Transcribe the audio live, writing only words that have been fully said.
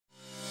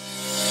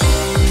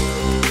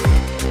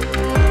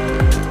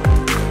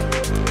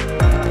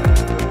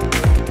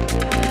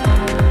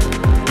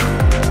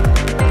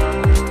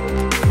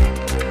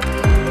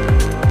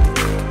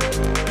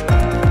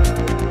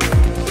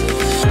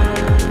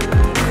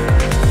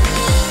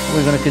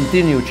we're going to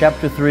continue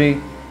chapter 3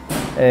 in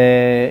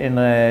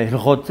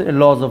Halachot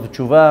laws of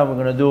Teshuvah. We're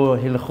going to do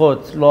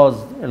Halachot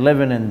laws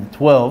 11 and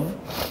 12.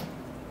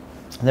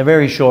 They're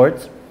very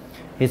short.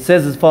 It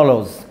says as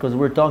follows, because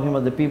we're talking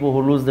about the people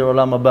who lose their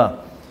Olam Haba.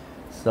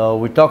 So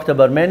we talked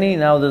about many.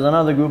 Now there's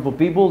another group of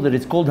people that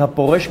is called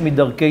Haporesh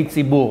Midarkei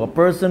Tzibur, a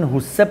person who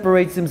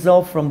separates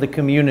himself from the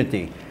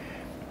community.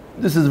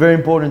 This is very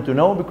important to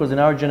know because in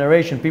our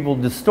generation people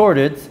distort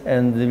it,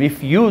 and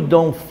if you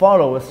don't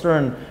follow a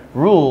certain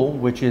rule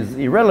which is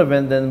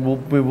irrelevant, then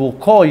we will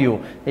call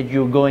you that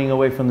you're going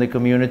away from the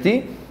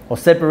community or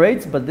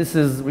separates, but this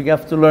is, we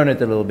have to learn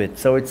it a little bit.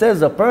 So it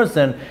says a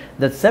person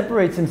that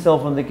separates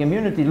himself from the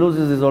community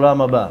loses his Olam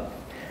Haba.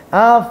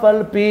 Af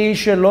al pi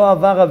shelo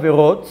avar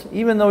averot,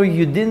 even though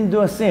you didn't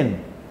do a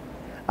sin.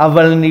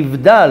 Aval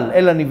nivdal,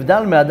 ela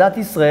nivdal me'adat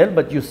Israel,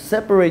 but you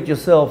separate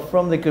yourself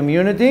from the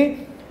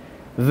community.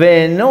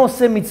 Ve'eno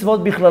se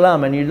mitzvot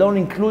bichlalam, and you don't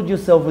include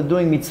yourself with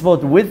doing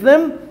mitzvot with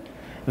them.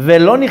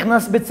 Ve'lo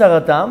nichnas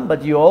betzaratam,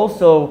 but you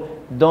also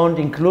don't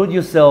include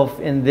yourself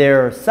in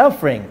their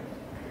suffering,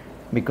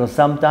 because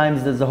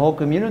sometimes there's a whole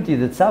community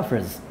that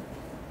suffers.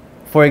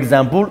 For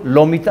example,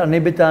 lo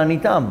mit'aneh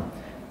beta'anitam,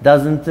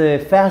 doesn't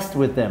fast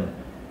with them.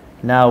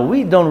 Now,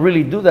 we don't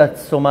really do that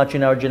so much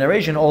in our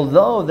generation,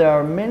 although there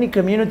are many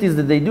communities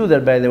that they do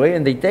that, by the way,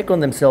 and they take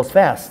on themselves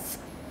fasts.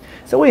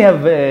 So we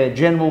have a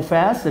general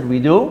fast that we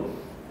do,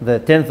 the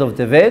 10th of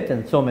Tevet,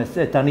 and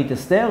Tanit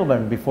Esther,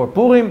 and before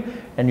Purim,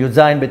 and Yud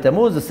Zayin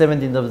B'Tammuz, the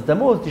 17th of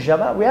Tammuz, Tisha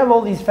B'Av. We have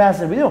all these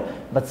fasts that we do.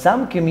 But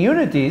some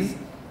communities,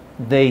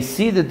 they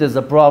see that there's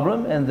a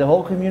problem, and the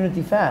whole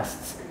community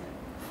fasts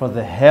for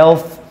the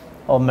health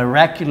or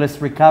miraculous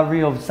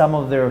recovery of some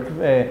of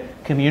their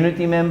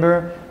community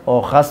member,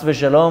 or chas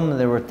v'shalom.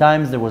 There were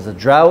times there was a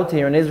drought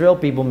here in Israel.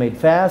 People made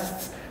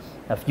fasts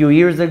a few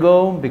years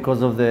ago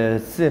because of the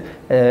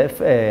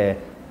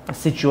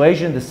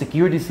situation. The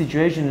security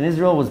situation in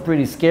Israel was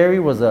pretty scary. It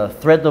was a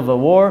threat of a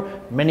war.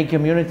 Many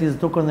communities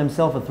took on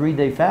themselves a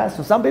 3-day fast.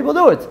 So some people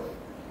do it.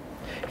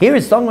 Here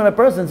it's talking when a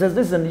person says,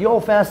 listen,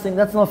 you're fasting,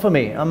 that's not for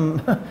me. I'm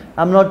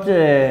not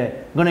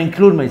going to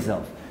include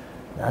myself.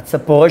 That's a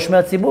poresh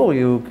me'atzibur.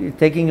 You're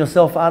taking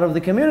yourself out of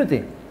the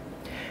community.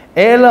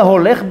 Ela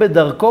holech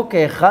bedarko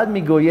ke'echad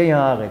migoyei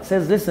haaretz.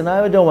 Says, listen,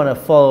 I don't want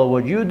to follow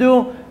what you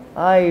do.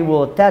 I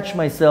will attach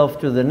myself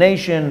to the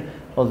nation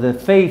of the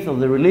faith of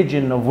the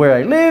religion of where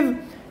I live.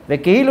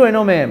 Ve'kehilu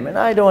eno mehem. And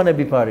I don't want to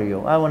be part of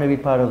you. I want to be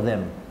part of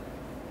them.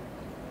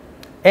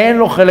 En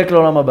lo chelek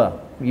l'olam haba.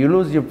 You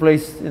lose your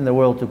place in the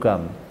world to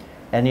come.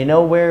 And you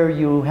know where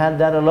you had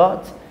that a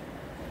lot?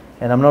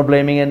 And I'm not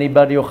blaming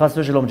anybody or chas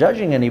v'shalom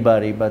judging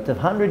anybody, but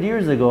 100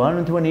 years ago,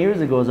 120 years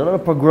ago, there's a lot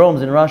of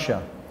pogroms in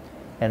Russia.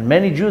 And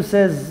many Jews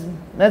says,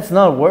 that's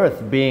not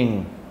worth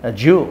being a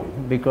Jew,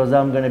 because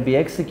I'm going to be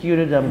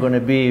executed, I'm going to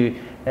be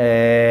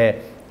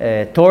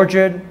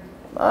tortured.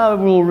 I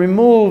will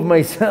remove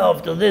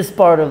myself to this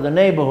part of the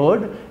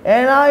neighborhood,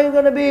 and I'm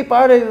going to be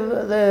part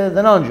of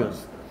the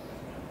non-Jews.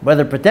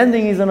 Whether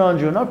pretending he's a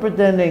non-Jew or not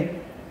pretending.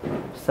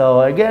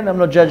 So again, I'm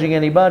not judging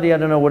anybody. I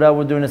don't know what I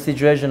would do in a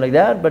situation like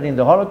that, but in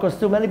the Holocaust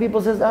too, many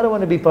people says, I don't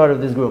want to be part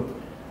of this group.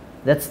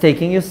 That's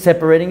taking you,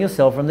 separating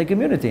yourself from the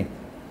community.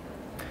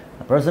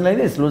 A person like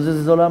this loses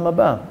his Olam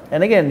Haba.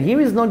 And again, he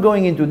is not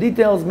going into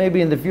details.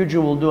 Maybe in the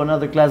future we'll do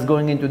another class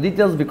going into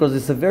details, because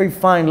it's a very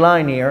fine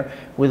line here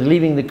with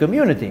leaving the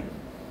community.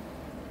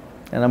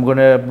 And I'm going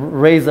to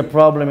raise a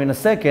problem in a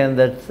second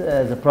that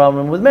is a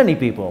problem with many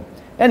people.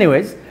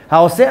 Anyways,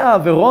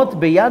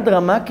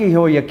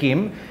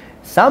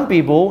 some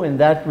people in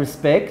that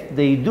respect,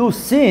 they do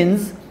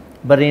sins,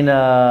 but in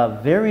a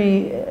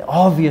very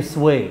obvious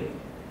way.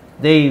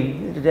 They,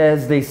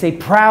 as they say,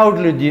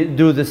 proudly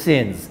do the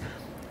sins.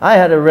 I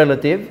had a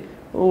relative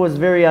who was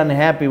very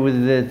unhappy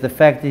with the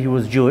fact that he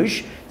was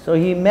Jewish, so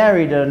he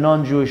married a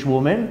non-Jewish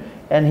woman,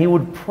 and he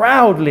would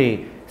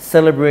proudly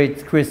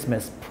celebrate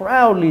Christmas,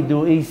 proudly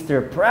do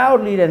Easter,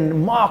 proudly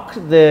and mock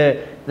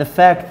the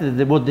fact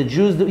that what the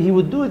Jews do. He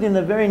would do it in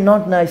a very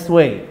not nice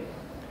way.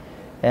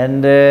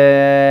 And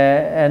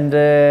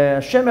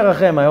Hashem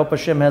Erachem, I hope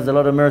Hashem has a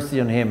lot of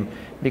mercy on him,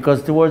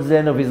 because towards the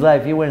end of his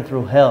life he went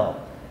through hell.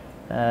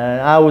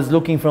 I was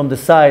looking from the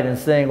side and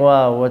saying,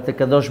 wow, what the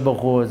Kadosh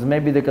Baruch Hu is.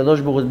 Maybe the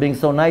Kadosh Baruch Hu is being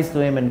so nice to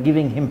him and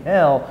giving him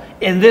hell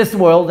in this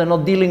world and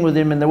not dealing with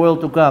him in the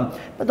world to come.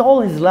 But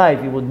all his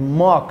life he would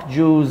mock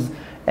Jews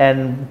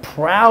and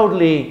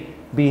proudly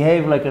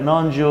behave like a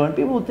non-Jew. And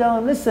people would tell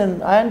him,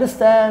 listen, I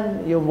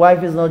understand your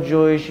wife is not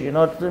Jewish, you're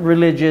not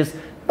religious,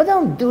 but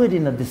don't do it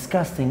in a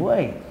disgusting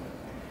way.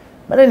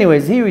 But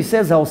anyways, here he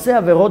says,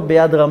 Haoseh averot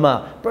beyad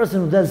rama,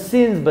 person who does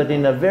sins but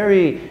in a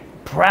very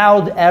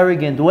proud,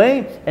 arrogant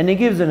way. And he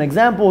gives an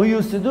example who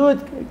used to do it,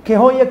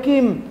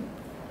 Kehoyakim.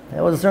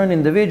 There was a certain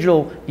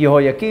individual,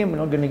 Yehoyakim, we're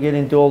not going to get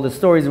into all the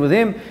stories with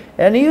him,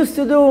 and he used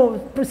to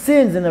do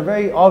sins in a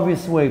very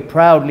obvious way,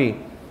 proudly.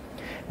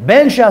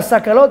 Ben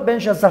she'asa kalot, ben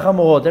she'asa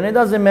chamorot. And it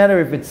doesn't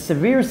matter if it's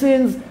severe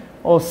sins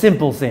or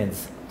simple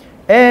sins.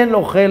 En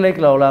lo chelek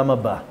la'olam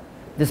haba.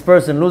 This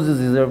person loses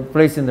his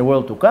place in the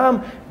world to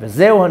come.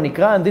 Vezeu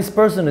hanikra, and this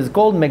person is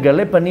called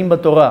megale panim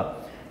b'Torah.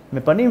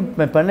 Megale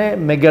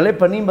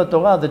panim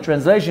b'Torah, the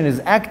translation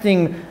is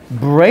acting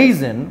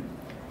brazen,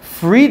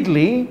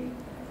 freely,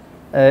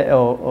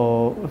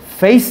 or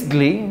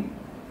facedly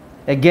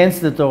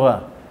against the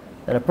Torah.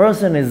 That a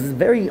person is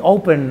very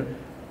open,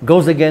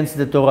 goes against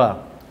the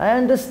Torah. I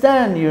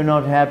understand you're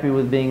not happy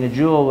with being a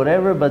Jew or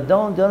whatever, but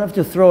don't have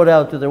to throw it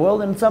out to the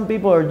world. And some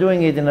people are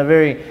doing it in a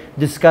very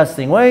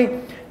disgusting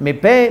way.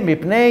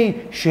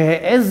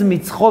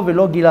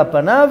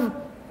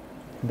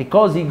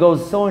 Because he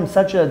goes so in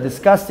such a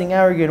disgusting,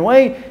 arrogant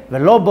way,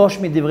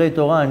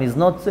 and he's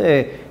not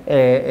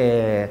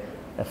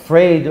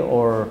afraid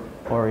or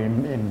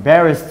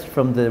embarrassed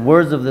from the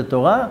words of the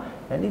Torah,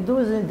 and he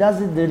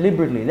does it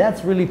deliberately.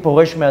 That's really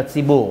poresh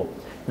me'atzibur.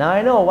 Now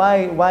I know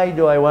why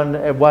did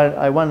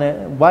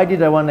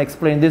I want to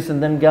explain this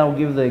and then I'll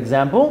give the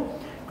example,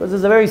 because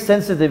there's a very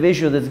sensitive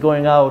issue that's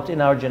going out in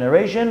our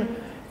generation,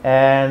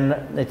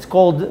 and it's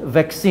called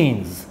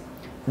vaccines.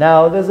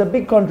 Now there's a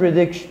big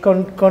contradictory.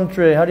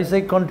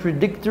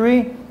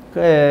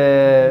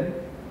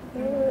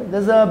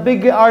 There's a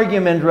big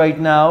argument right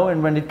now,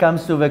 and when it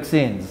comes to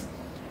vaccines,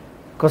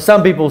 because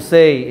some people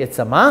say it's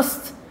a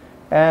must,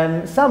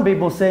 and some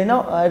people say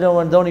no, I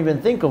don't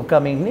even think of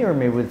coming near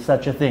me with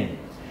such a thing.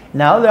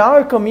 Now there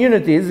are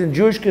communities, in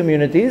Jewish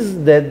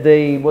communities, that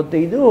what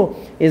they do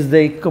is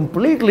they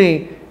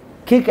completely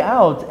kick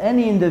out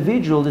any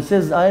individual that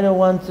says, I don't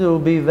want to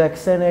be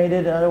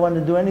vaccinated, I don't want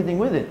to do anything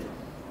with it.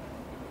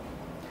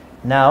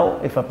 Now,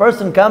 if a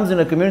person comes in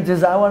a community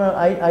and says,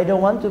 I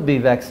don't want to be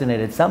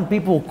vaccinated, some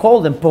people call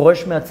them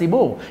poresh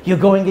me'atzibur. You're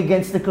going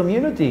against the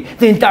community.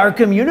 The entire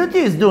community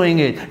is doing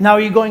it. Now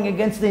you're going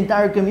against the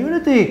entire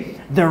community.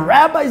 The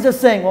rabbis are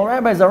saying, well,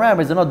 rabbis are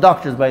rabbis, they're not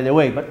doctors, by the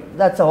way, but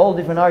that's a whole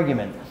different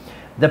argument.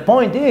 The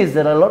point is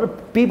that a lot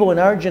of people in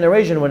our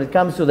generation, when it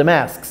comes to the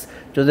masks,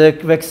 to the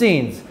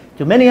vaccines,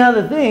 to many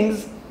other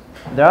things,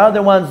 there are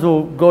the ones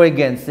who go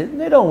against it,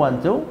 and they don't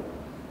want to.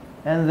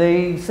 And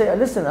they say,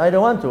 listen, I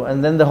don't want to.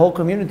 And then the whole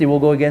community will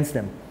go against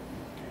them.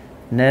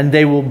 And then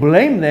they will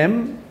blame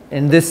them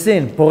in this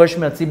sin, poresh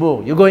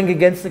me'atzibur. You're going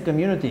against the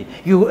community.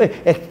 You're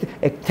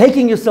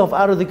taking yourself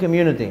out of the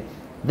community.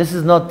 This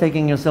is not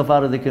taking yourself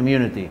out of the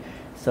community.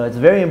 So it's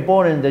very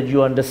important that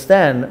you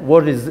understand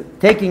what is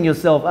taking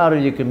yourself out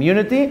of your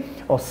community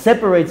or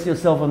separates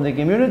yourself from the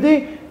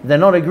community. They're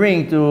not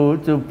agreeing to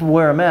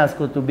wear a mask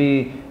or to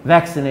be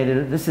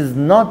vaccinated. This is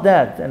not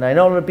that. And I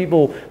know a lot of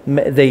people,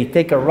 they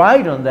take a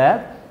ride on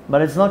that,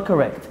 but it's not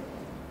correct.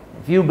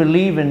 If you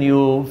believe and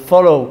you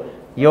follow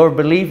your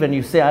belief and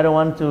you say, I don't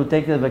want to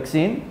take the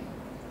vaccine,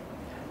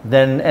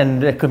 then,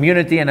 and the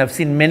community, and I've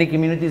seen many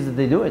communities that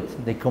they do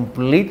it. They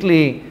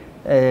completely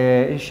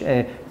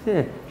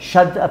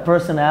shut a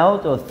person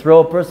out or throw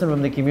a person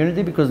from the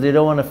community because they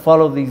don't want to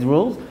follow these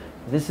rules.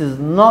 This is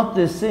not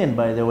the sin,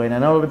 by the way, and I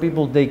know a lot of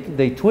people,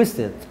 they twist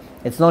it.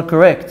 It's not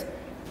correct.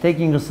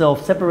 Taking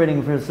yourself,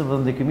 separating yourself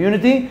from the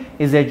community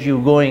is that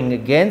you're going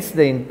against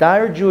the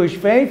entire Jewish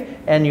faith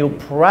and you're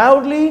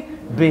proudly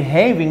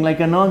behaving like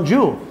a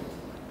non-Jew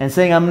and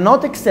saying, I'm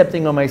not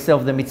accepting on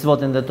myself the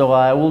mitzvot in the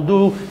Torah. I will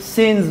do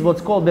sins,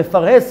 what's called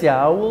befaresia.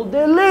 I will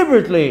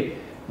deliberately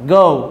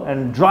go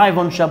and drive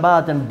on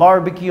Shabbat and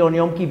barbecue on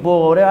Yom Kippur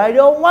or whatever. I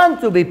don't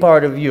want to be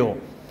part of you.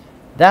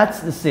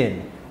 That's the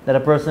sin that a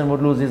person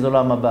would lose his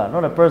olam haba.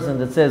 Not a person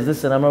that says,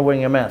 listen, I'm not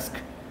wearing a mask.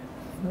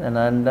 And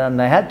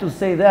I had to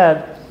say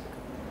that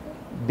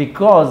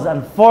because,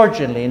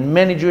 unfortunately, in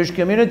many Jewish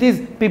communities,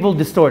 people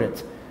distort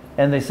it.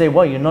 And they say,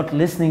 well, you're not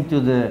listening to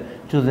the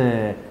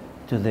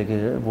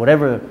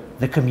whatever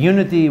the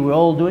community we're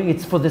all doing.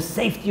 It's for the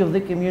safety of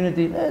the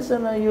community.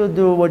 Listen, you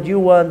do what you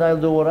want,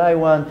 I'll do what I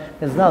want.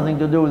 There's nothing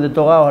to do with the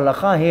Torah or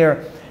Halachah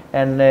here.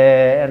 And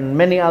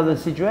many other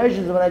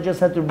situations, but I just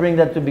had to bring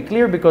that to be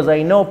clear because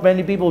I know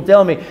many people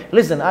tell me,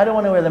 listen, I don't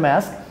want to wear the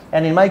mask,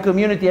 and in my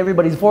community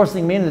everybody's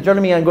forcing me and they're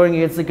telling me I'm going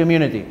against the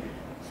community.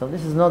 So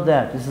this is not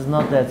that. This is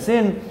not that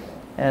sin.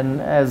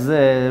 And as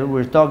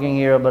we're talking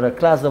here about a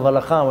class of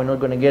halakha, we're not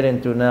going to get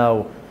into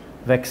now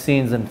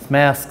vaccines and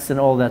masks and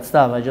all that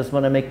stuff. I just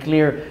want to make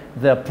clear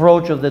the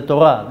approach of the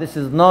Torah. This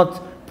is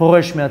not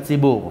poresh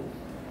me'atzibur.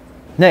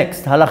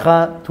 Next,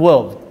 halakha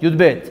 12, Yud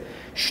Bet.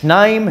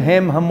 Shnaim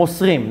hem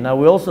hamosrim. Now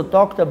we also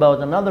talked about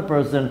another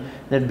person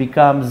that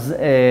becomes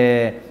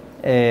loses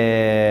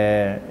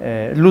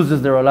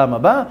their olam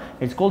haba.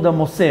 It's called a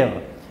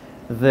moser.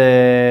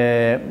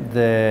 The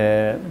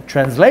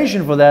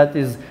translation for that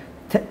is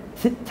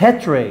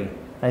tetre,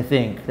 I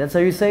think. That's how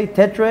you say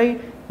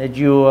tetre, that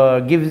you are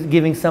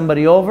giving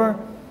somebody over.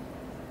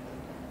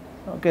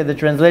 Okay, the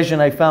translation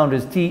I found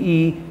is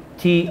T-E-T-R-A-Y.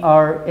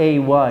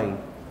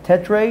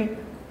 Tetre.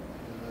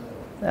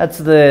 That's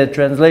the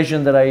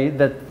translation that I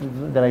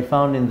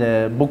found in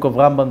the book of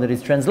Rambam that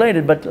is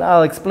translated, but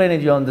I'll explain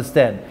it, you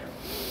understand.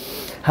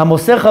 In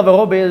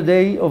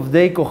the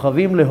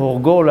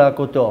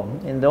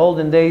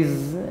olden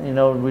days, you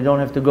know, we don't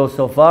have to go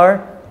so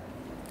far.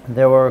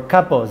 There were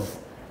kapos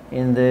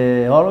in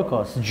the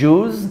Holocaust,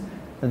 Jews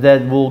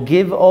that will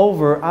give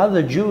over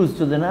other Jews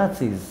to the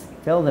Nazis.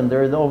 Tell them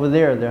they're over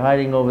there, they're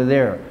hiding over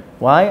there.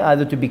 Why?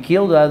 Either to be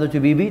killed or either to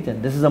be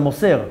beaten. This is a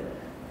moser.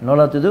 You're not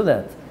allowed to do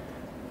that.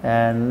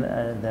 And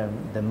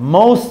the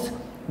most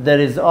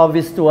that is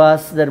obvious to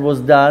us that was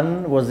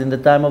done was in the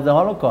time of the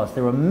Holocaust.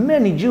 There were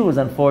many Jews,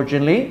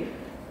 unfortunately,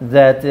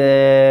 that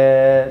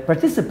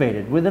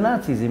participated with the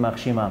Nazis, Yimach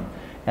Shimam.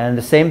 And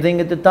the same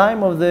thing at the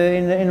time of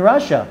in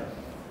Russia.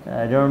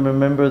 I don't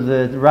remember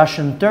the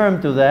Russian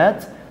term to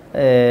that.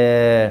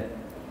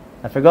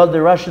 I forgot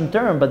the Russian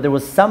term, but there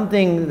was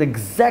something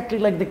exactly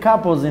like the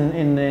couples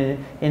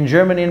in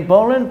Germany and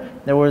Poland.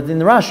 There was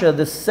in Russia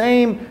the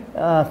same,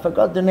 I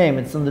forgot the name,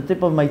 it's on the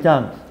tip of my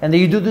tongue. And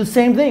they do the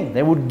same thing.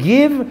 They would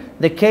give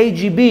the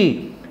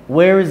KGB,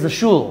 where is the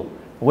shul?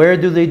 Where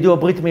do they do a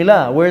Brit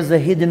Milah? Where's the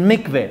hidden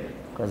mikveh?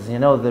 Because, you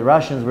know, the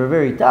Russians were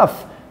very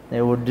tough.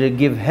 They would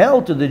give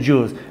hell to the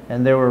Jews.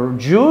 And there were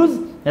Jews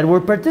that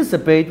would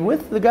participate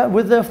with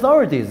the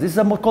authorities. This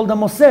is called a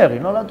moser.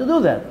 You're not allowed to do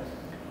that.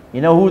 You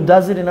know who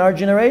does it in our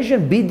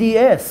generation?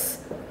 BDS.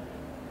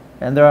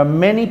 And there are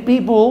many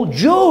people,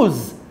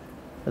 Jews,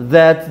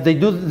 that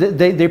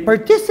they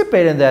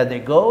participate in that. They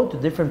go to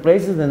different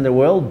places in the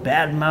world,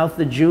 badmouth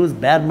the Jews,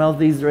 badmouth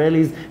the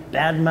Israelis,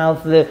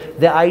 badmouth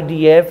the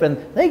IDF,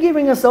 and they're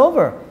giving us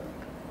over.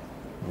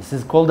 This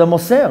is called a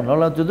moser. Not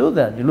allowed to do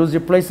that. You lose your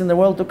place in the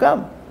world to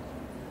come.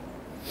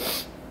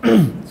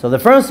 So the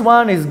first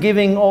one is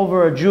giving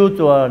over a Jew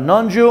to a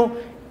non-Jew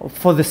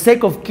for the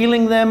sake of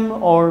killing them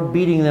or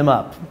beating them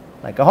up,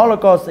 like a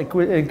Holocaust,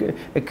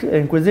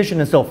 Inquisition,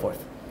 and so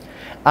forth.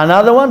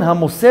 Another one,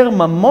 hamoser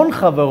mamon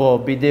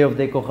chavero bidei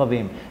ovdei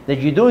kochavim, that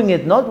you're doing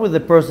it not with the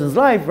person's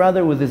life,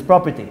 rather with his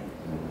property.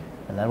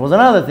 And that was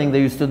another thing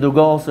they used to do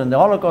also in the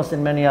Holocaust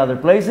and many other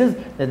places,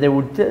 that they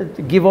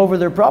would give over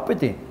their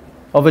property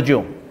of a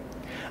Jew.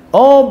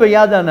 Or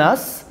beyad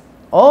anas,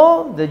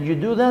 or that you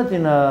do that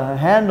in a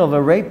hand of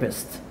a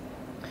rapist.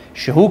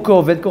 Shehu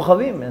kovet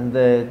kochavim, and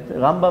the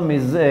Rambam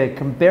is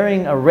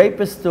comparing a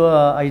rapist to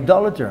an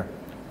idolater.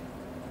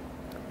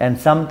 And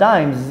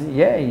sometimes,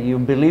 yeah, you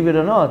believe it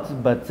or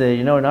not, but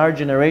you know, in our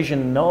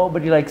generation,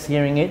 nobody likes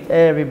hearing it.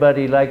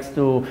 Everybody likes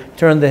to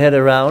turn the head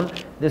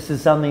around. This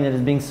is something that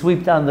is being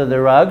swept under the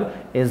rug,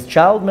 is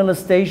child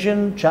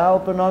molestation,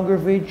 child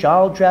pornography,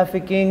 child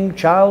trafficking,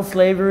 child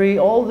slavery,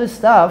 all this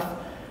stuff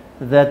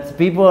that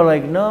people are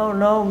like, no,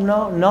 no,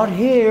 no, not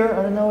here.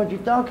 I don't know what you're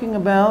talking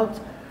about.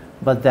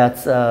 But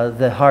that's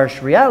the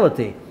harsh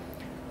reality.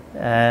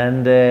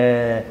 And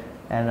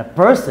a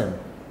person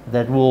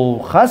that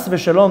will chas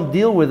v'shalom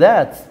deal with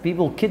that.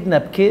 People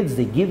kidnap kids,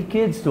 they give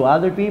kids to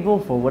other people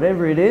for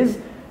whatever it is,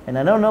 and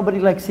I know nobody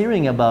likes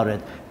hearing about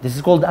it. This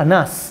is called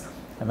anas.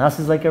 Anas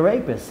is like a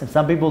rapist. And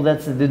some people,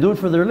 they do it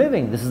for their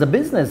living. This is a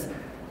business.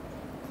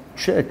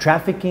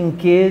 Trafficking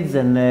kids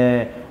and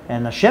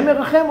Hashem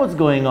Yerachem what's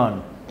going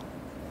on.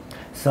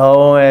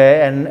 So,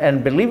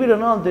 and believe it or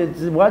not,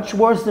 it's much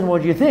worse than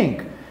what you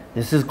think.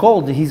 This is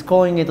called, he's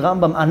calling it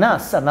Rambam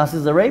anas. Anas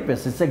is a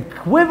rapist. It's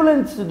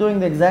equivalent to doing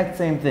the exact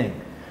same thing.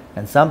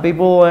 And some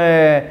people,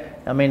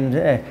 I mean,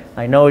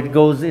 I know it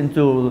goes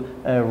into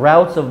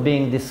routes of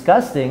being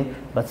disgusting,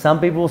 but some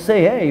people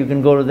say, hey, you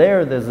can go to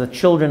there, there's a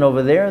children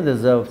over there,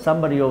 there's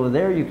somebody over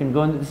there, you can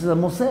go, this is a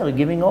moser,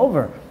 giving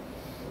over.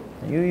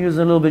 You use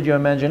a little bit your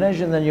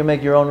imagination, then you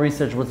make your own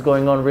research, what's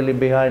going on really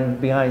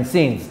behind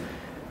scenes.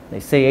 They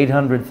say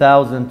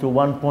 800,000 to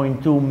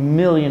 1.2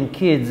 million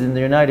kids in the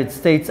United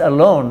States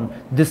alone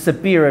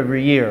disappear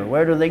every year.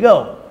 Where do they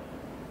go?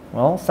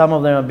 Well, some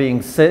of them are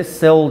being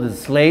sold as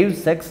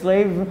slaves, sex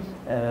slaves,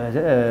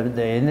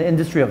 the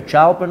industry of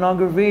child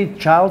pornography,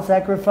 child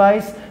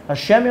sacrifice.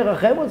 Hashem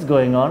Yerachem, what's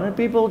going on? And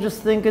people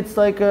just think it's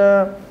like,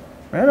 I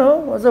don't know,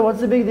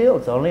 what's the big deal?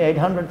 It's only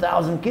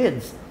 800,000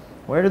 kids.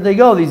 Where do they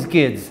go, these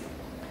kids?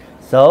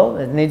 So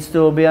it needs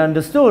to be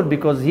understood,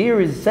 because here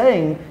he's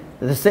saying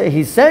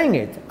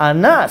it.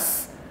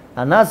 Anas.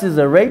 Anas is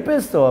a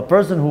rapist, or a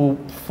person who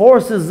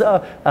forces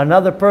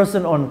another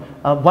person on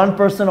one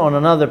person on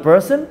another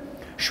person.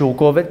 Shu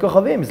kovet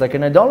kochavim. It's like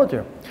an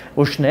idolater.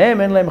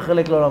 Ushneim en lehem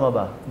chelek l'olam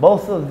haba.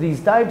 Both of these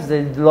types,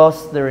 they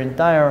lost their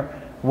entire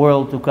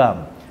world to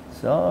come.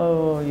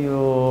 So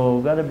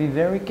you got to be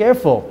very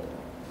careful,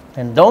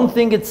 and don't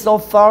think it's so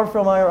far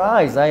from our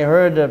eyes. I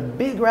heard a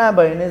big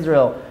rabbi in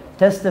Israel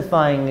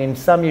testifying in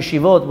some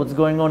yeshivot, what's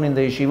going on in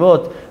the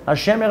yeshivot.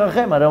 Hashem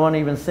Yerachem, I don't want to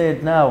even say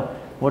it now,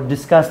 what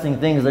disgusting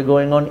things are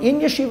going on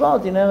in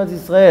yeshivot in Eretz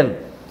Israel.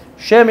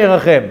 Hashem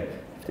Yerachem.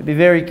 To be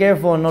very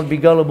careful and not be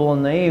gullible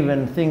and naive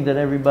and think that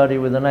everybody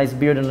with a nice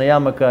beard and a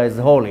yarmulke is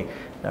holy.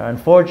 There are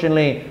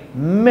unfortunately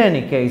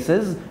many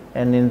cases,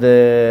 and in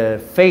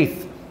the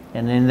faith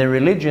and in the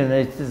religion,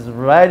 it is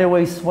right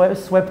away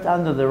swept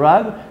under the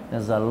rug.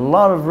 There's a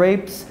lot of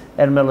rapes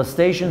and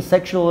molestation,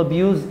 sexual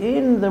abuse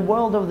in the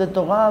world of the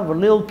Torah, for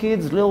little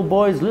kids, little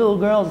boys, little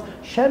girls.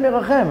 Shem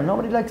Yerachem,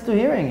 nobody likes to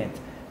hearing it.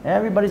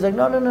 Everybody's like,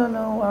 no, no, no,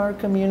 no, our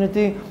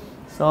community.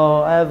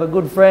 So I have a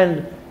good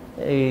friend,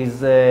 he's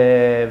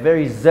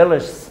very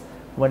zealous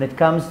when it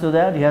comes to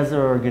that. He has an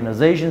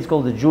organization, it's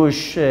called the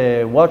Jewish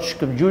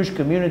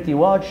Community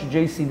Watch,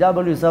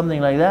 JCW,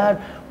 something like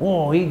that.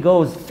 Oh, he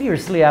goes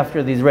fiercely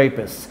after these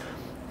rapists.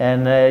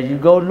 And you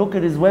go look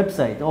at his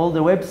website, all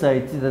the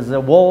websites, there's a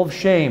wall of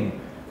shame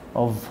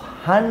of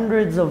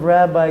hundreds of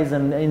rabbis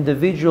and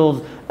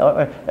individuals,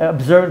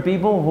 observant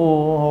people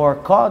who are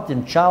caught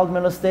in child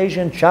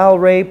molestation,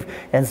 child rape,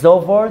 and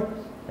so forth.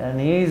 And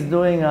he's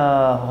doing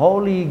a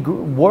holy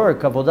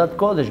work, avodat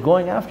kodesh,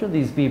 going after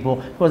these people,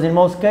 because in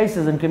most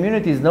cases in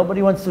communities,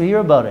 nobody wants to hear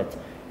about it.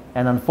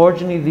 And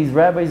unfortunately, these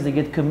rabbis, they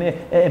get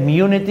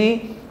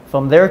immunity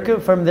from their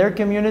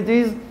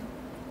communities.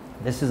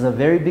 This is a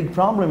very big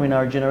problem in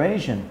our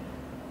generation.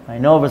 I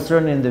know of a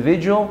certain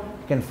individual,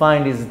 you can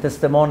find his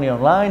testimony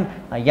online,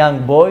 a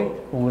young boy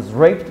who was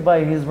raped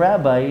by his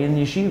rabbi in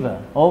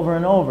yeshiva over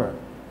and over.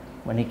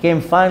 When he came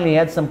finally, he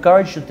had some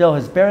courage to tell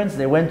his parents.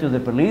 They went to the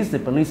police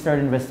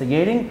started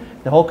investigating,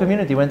 the whole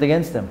community went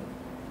against him.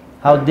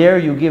 How dare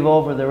you give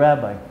over the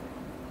rabbi?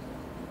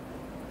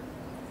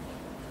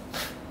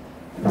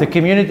 The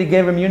community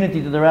gave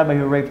immunity to the rabbi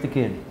who raped the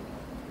kid.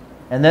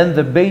 And then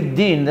the Beit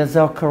Din, that's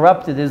how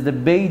corrupt it is, the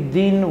Beit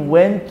Din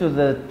went to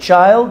the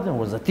child, who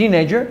was a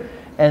teenager,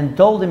 and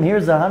told him,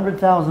 here's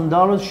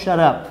 $100,000, shut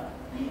up.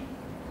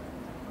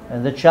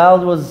 And the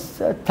child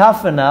was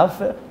tough enough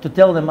to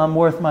tell them, I'm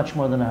worth much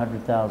more than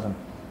 $100,000.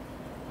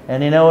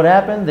 And you know what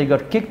happened? They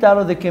got kicked out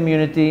of the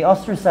community,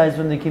 ostracized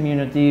from the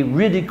community,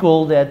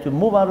 ridiculed, they had to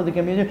move out of the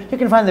community. You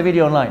can find the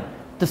video online,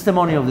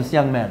 testimony of this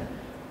young man.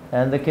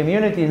 And the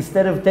community,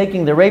 instead of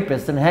taking the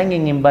rapist and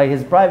hanging him by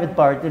his private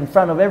part in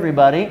front of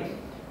everybody,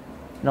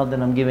 not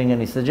that I'm giving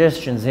any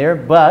suggestions here,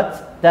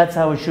 but that's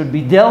how it should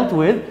be dealt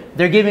with,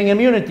 they're giving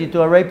immunity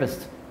to a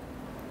rapist.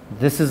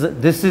 This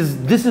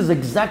is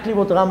exactly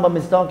what Rambam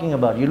is talking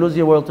about. You lose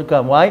your world to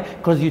come. Why?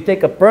 Because you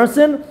take a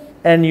person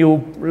and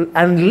you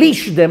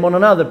unleash them on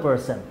another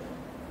person.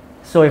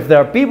 So if there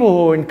are people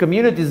who are in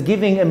communities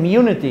giving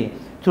immunity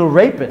to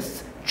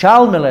rapists,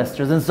 child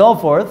molesters, and so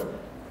forth,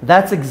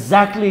 that's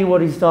exactly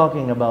what he's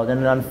talking about.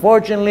 And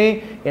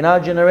unfortunately, in our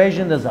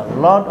generation, there's a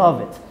lot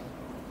of it.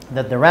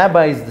 That the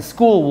rabbis, the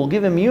school, will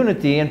give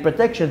immunity and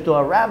protection to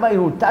a rabbi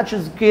who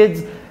touches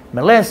kids,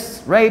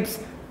 molests, rapes,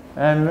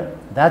 and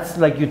that's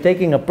like you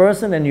taking a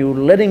person and you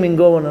letting him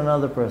go on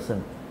another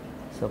person.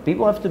 So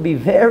people have to be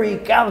very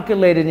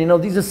calculated. You know,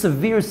 these are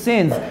severe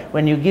sins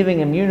when you're giving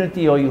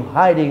immunity or you're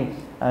hiding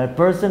a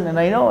person. And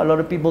I know a lot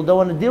of people don't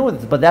want to deal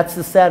with it, but that's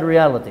the sad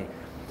reality.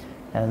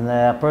 And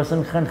a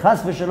person can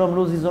chas v'shalom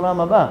lose his olam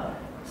haba.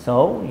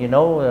 So, you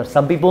know,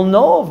 some people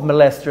know of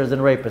molesters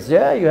and rapists.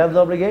 Yeah, you have the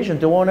obligation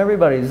to warn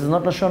everybody. This is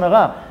not Lashon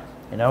Hara.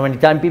 You know,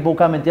 anytime people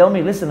come and tell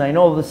me, listen, I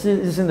know of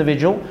this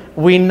individual.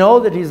 We know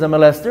that he's a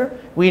molester.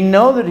 We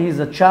know that he's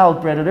a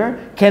child predator.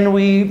 Can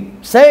we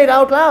say it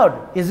out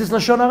loud? Is this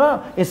Lashon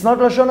Hara? It's not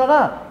Lashon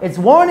Hara. It's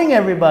warning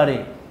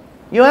everybody.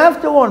 You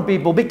have to warn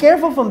people. Be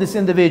careful from this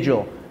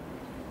individual.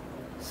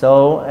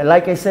 So,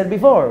 like I said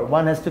before,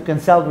 one has to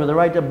consult with the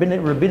right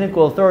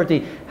rabbinical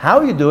authority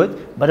how you do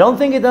it, but don't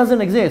think it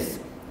doesn't exist.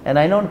 And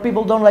I know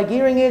people don't like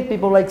hearing it,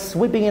 people like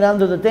sweeping it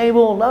under the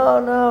table.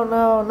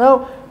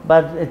 No.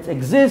 But it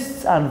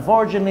exists,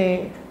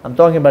 unfortunately. I'm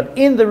talking about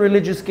in the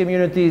religious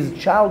communities,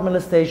 child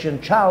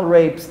molestation, child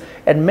rapes,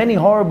 and many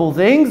horrible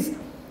things.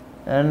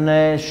 And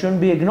it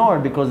shouldn't be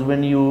ignored, because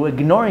when you're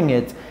ignoring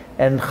it,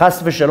 and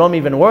chas v'shalom,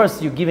 even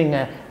worse, you're giving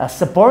a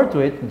support to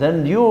it,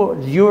 then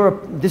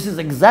this is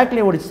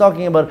exactly what it's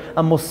talking about,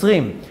 a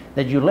mosrim,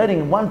 that you're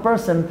letting one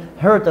person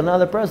hurt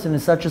another person in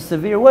such a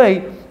severe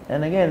way.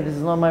 And again, this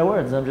is not my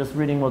words, I'm just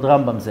reading what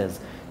Rambam says.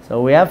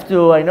 So we have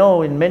to, I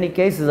know in many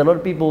cases, a lot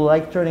of people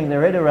like turning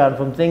their head around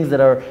from things that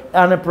are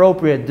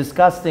inappropriate,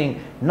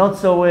 disgusting, not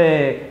so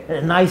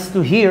nice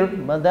to hear,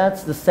 but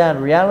that's the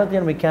sad reality,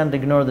 and we can't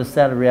ignore the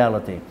sad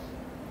reality.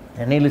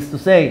 And needless to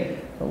say,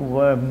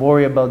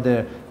 worry about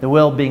the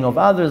well-being of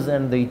others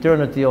and the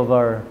eternity of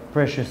our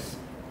precious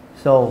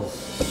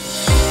souls.